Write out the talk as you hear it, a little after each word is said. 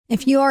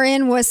If you're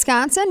in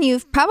Wisconsin,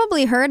 you've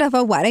probably heard of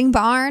a wedding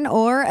barn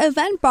or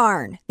event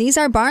barn. These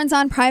are barns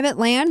on private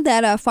land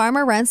that a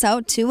farmer rents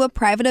out to a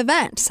private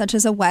event, such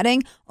as a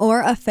wedding or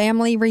a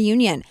family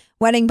reunion.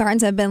 Wedding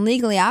barns have been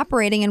legally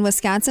operating in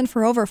Wisconsin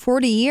for over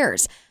 40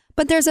 years.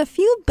 But there's a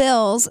few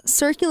bills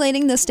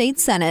circulating the state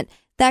Senate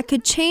that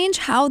could change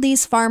how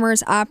these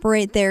farmers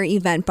operate their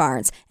event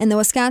barns. And the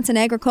Wisconsin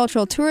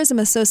Agricultural Tourism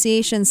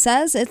Association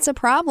says it's a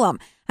problem.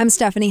 I'm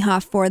Stephanie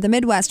Huff for the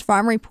Midwest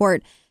Farm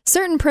Report.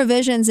 Certain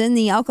provisions in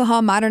the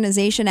Alcohol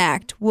Modernization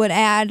Act would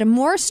add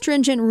more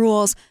stringent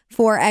rules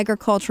for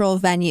agricultural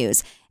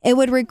venues. It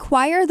would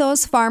require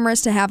those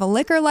farmers to have a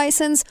liquor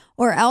license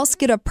or else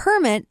get a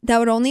permit that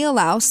would only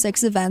allow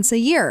 6 events a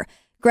year.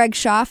 Greg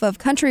Schaff of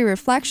Country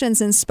Reflections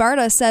in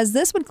Sparta says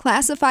this would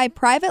classify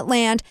private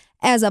land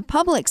as a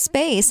public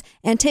space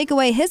and take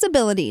away his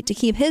ability to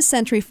keep his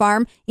Century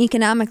Farm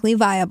economically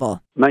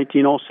viable.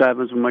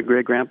 1907 is when my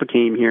great-grandpa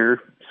came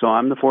here, so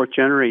I'm the 4th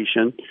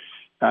generation.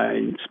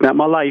 I spent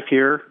my life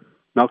here,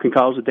 milking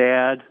cows with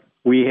Dad.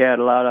 We had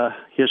a lot of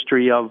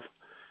history of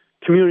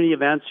community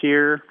events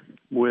here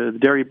with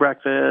dairy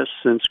breakfasts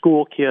and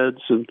school kids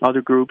and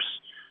other groups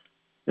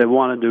that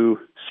wanted to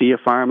see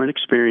a farm and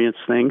experience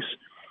things.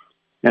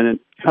 And it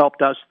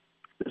helped us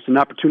as an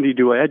opportunity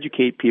to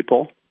educate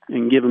people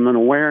and give them an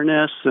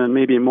awareness and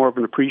maybe more of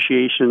an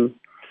appreciation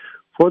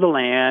for the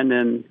land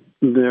and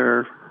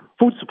their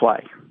food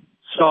supply.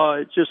 So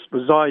it just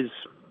was always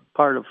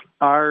part of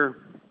our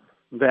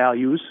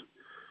values.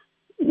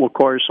 Well, of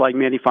course, like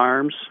many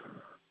farms,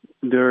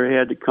 there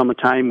had to come a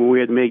time when we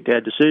had to make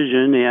that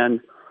decision and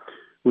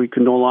we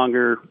could no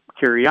longer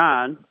carry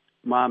on.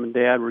 Mom and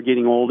Dad were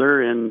getting older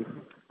and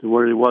there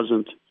really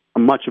wasn't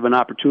much of an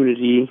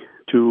opportunity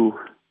to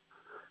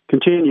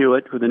continue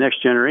it for the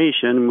next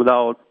generation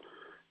without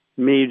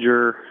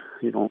major,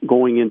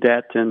 going in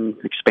debt and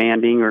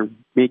expanding or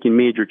making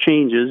major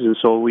changes. And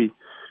so we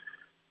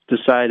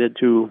decided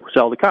to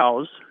sell the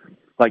cows.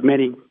 Like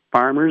many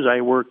farmers,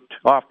 I worked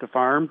off the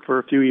farm for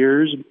a few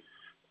years,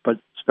 but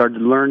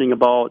started learning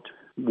about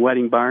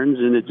wedding barns,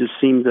 and it just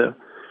seemed to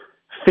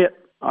fit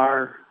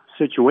our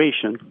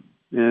situation,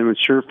 and it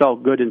sure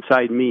felt good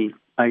inside me.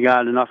 I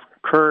got enough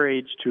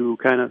courage to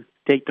kind of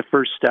take the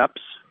first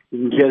steps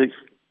and get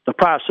the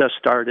process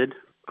started.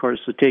 Of course,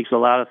 it takes a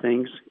lot of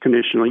things,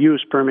 conditional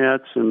use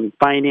permits and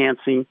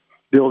financing,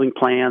 building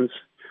plans,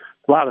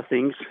 a lot of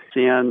things,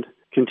 and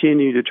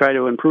continue to try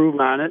to improve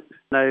on it.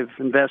 I've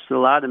invested a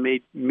lot and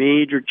made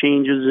major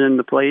changes in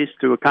the place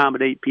to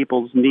accommodate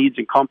people's needs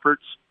and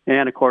comforts,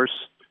 and of course,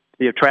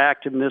 the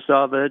attractiveness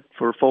of it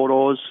for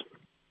photos,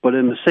 but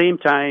in the same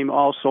time,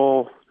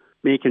 also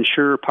making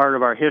sure part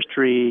of our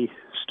history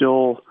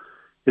still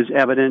is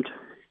evident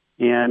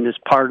and is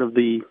part of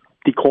the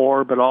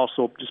decor, but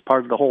also just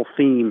part of the whole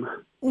theme.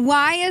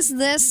 Why is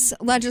this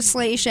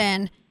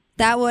legislation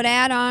that would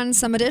add on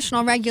some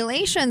additional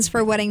regulations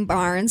for wedding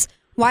barns?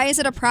 Why is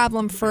it a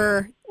problem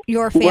for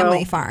your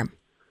family farm?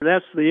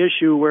 That's the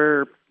issue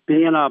where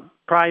being a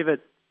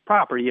private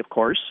property, of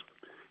course,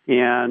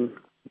 and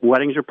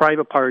weddings are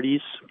private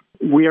parties,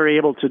 we are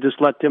able to just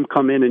let them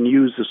come in and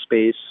use the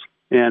space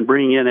and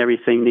bring in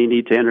everything they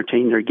need to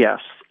entertain their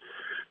guests.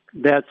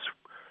 That's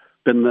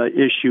been the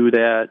issue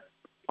that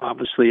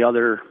obviously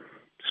other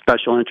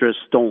special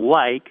interests don't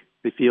like.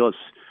 They feel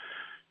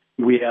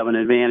we have an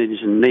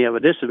advantage and they have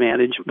a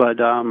disadvantage, but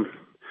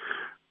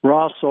we're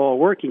also a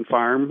working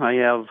farm. I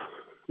have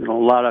a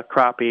lot of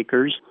crop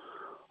acres,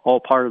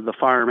 all part of the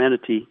farm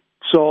entity.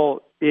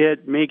 So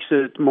it makes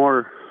it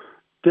more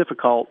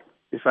difficult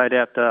if I'd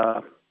have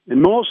to,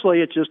 and mostly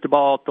it's just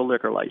about the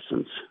liquor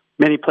license.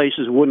 Many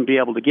places wouldn't be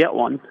able to get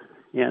one,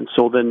 and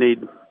so then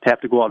they'd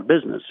have to go out of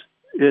business.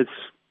 It's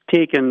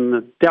taken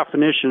the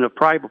definition of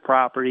private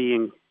property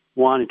and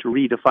wanting to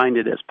redefine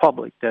it as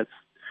public. That's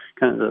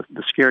kind of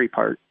the scary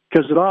part,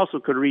 because it also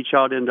could reach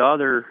out into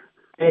other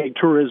ag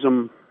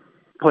tourism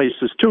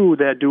places too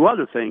that do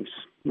other things.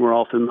 We're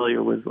all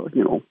familiar with,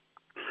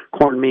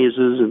 corn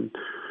mazes and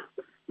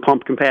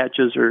pumpkin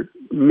patches or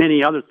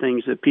many other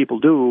things that people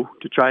do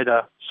to try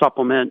to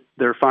supplement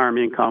their farm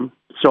income.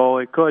 So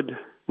it could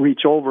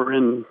reach over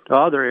into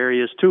other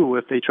areas too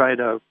if they try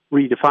to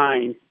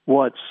redefine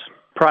what's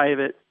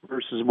private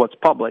versus what's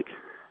public.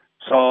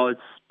 So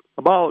it's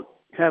about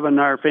having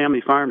our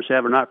family farms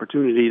have an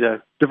opportunity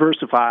to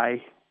diversify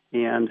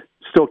and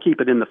still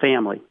keep it in the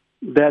family.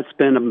 That's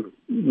been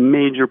a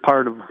major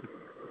part of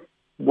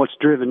what's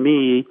driven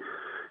me,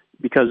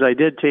 because I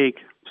did take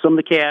some of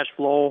the cash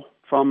flow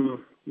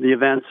from the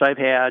events I've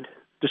had.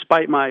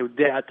 Despite my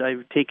debt,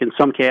 I've taken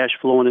some cash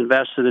flow and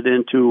invested it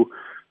into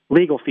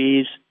legal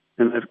fees,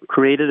 and I've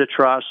created a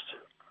trust.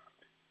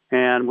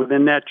 And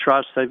within that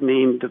trust, I've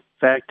named the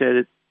fact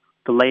that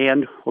the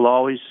land will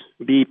always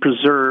be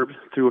preserved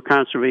through a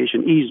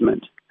conservation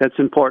easement. That's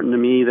important to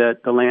me, that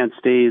the land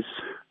stays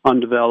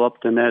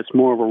undeveloped and that it's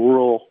more of a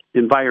rural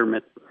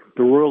environment,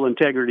 the rural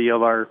integrity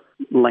of our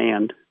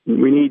land.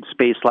 We need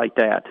space like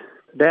that.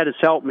 That has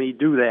helped me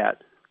do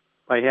that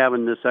by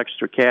having this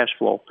extra cash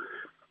flow.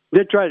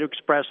 did try to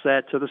express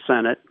that to the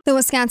Senate. The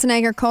Wisconsin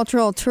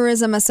Agricultural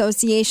Tourism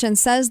Association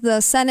says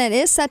the Senate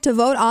is set to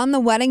vote on the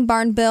wedding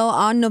barn bill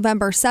on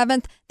November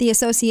 7th. The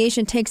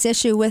association takes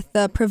issue with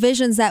the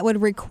provisions that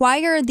would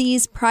require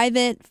these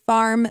private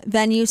farm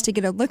venues to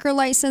get a liquor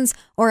license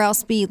or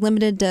else be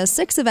limited to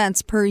 6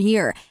 events per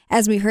year.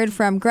 As we heard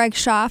from Greg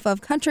Schaaf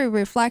of Country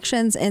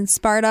Reflections in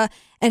Sparta,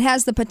 it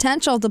has the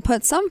potential to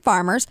put some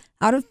farmers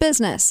out of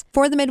business.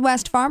 For the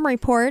Midwest Farm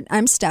Report,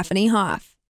 I'm Stephanie Hoff.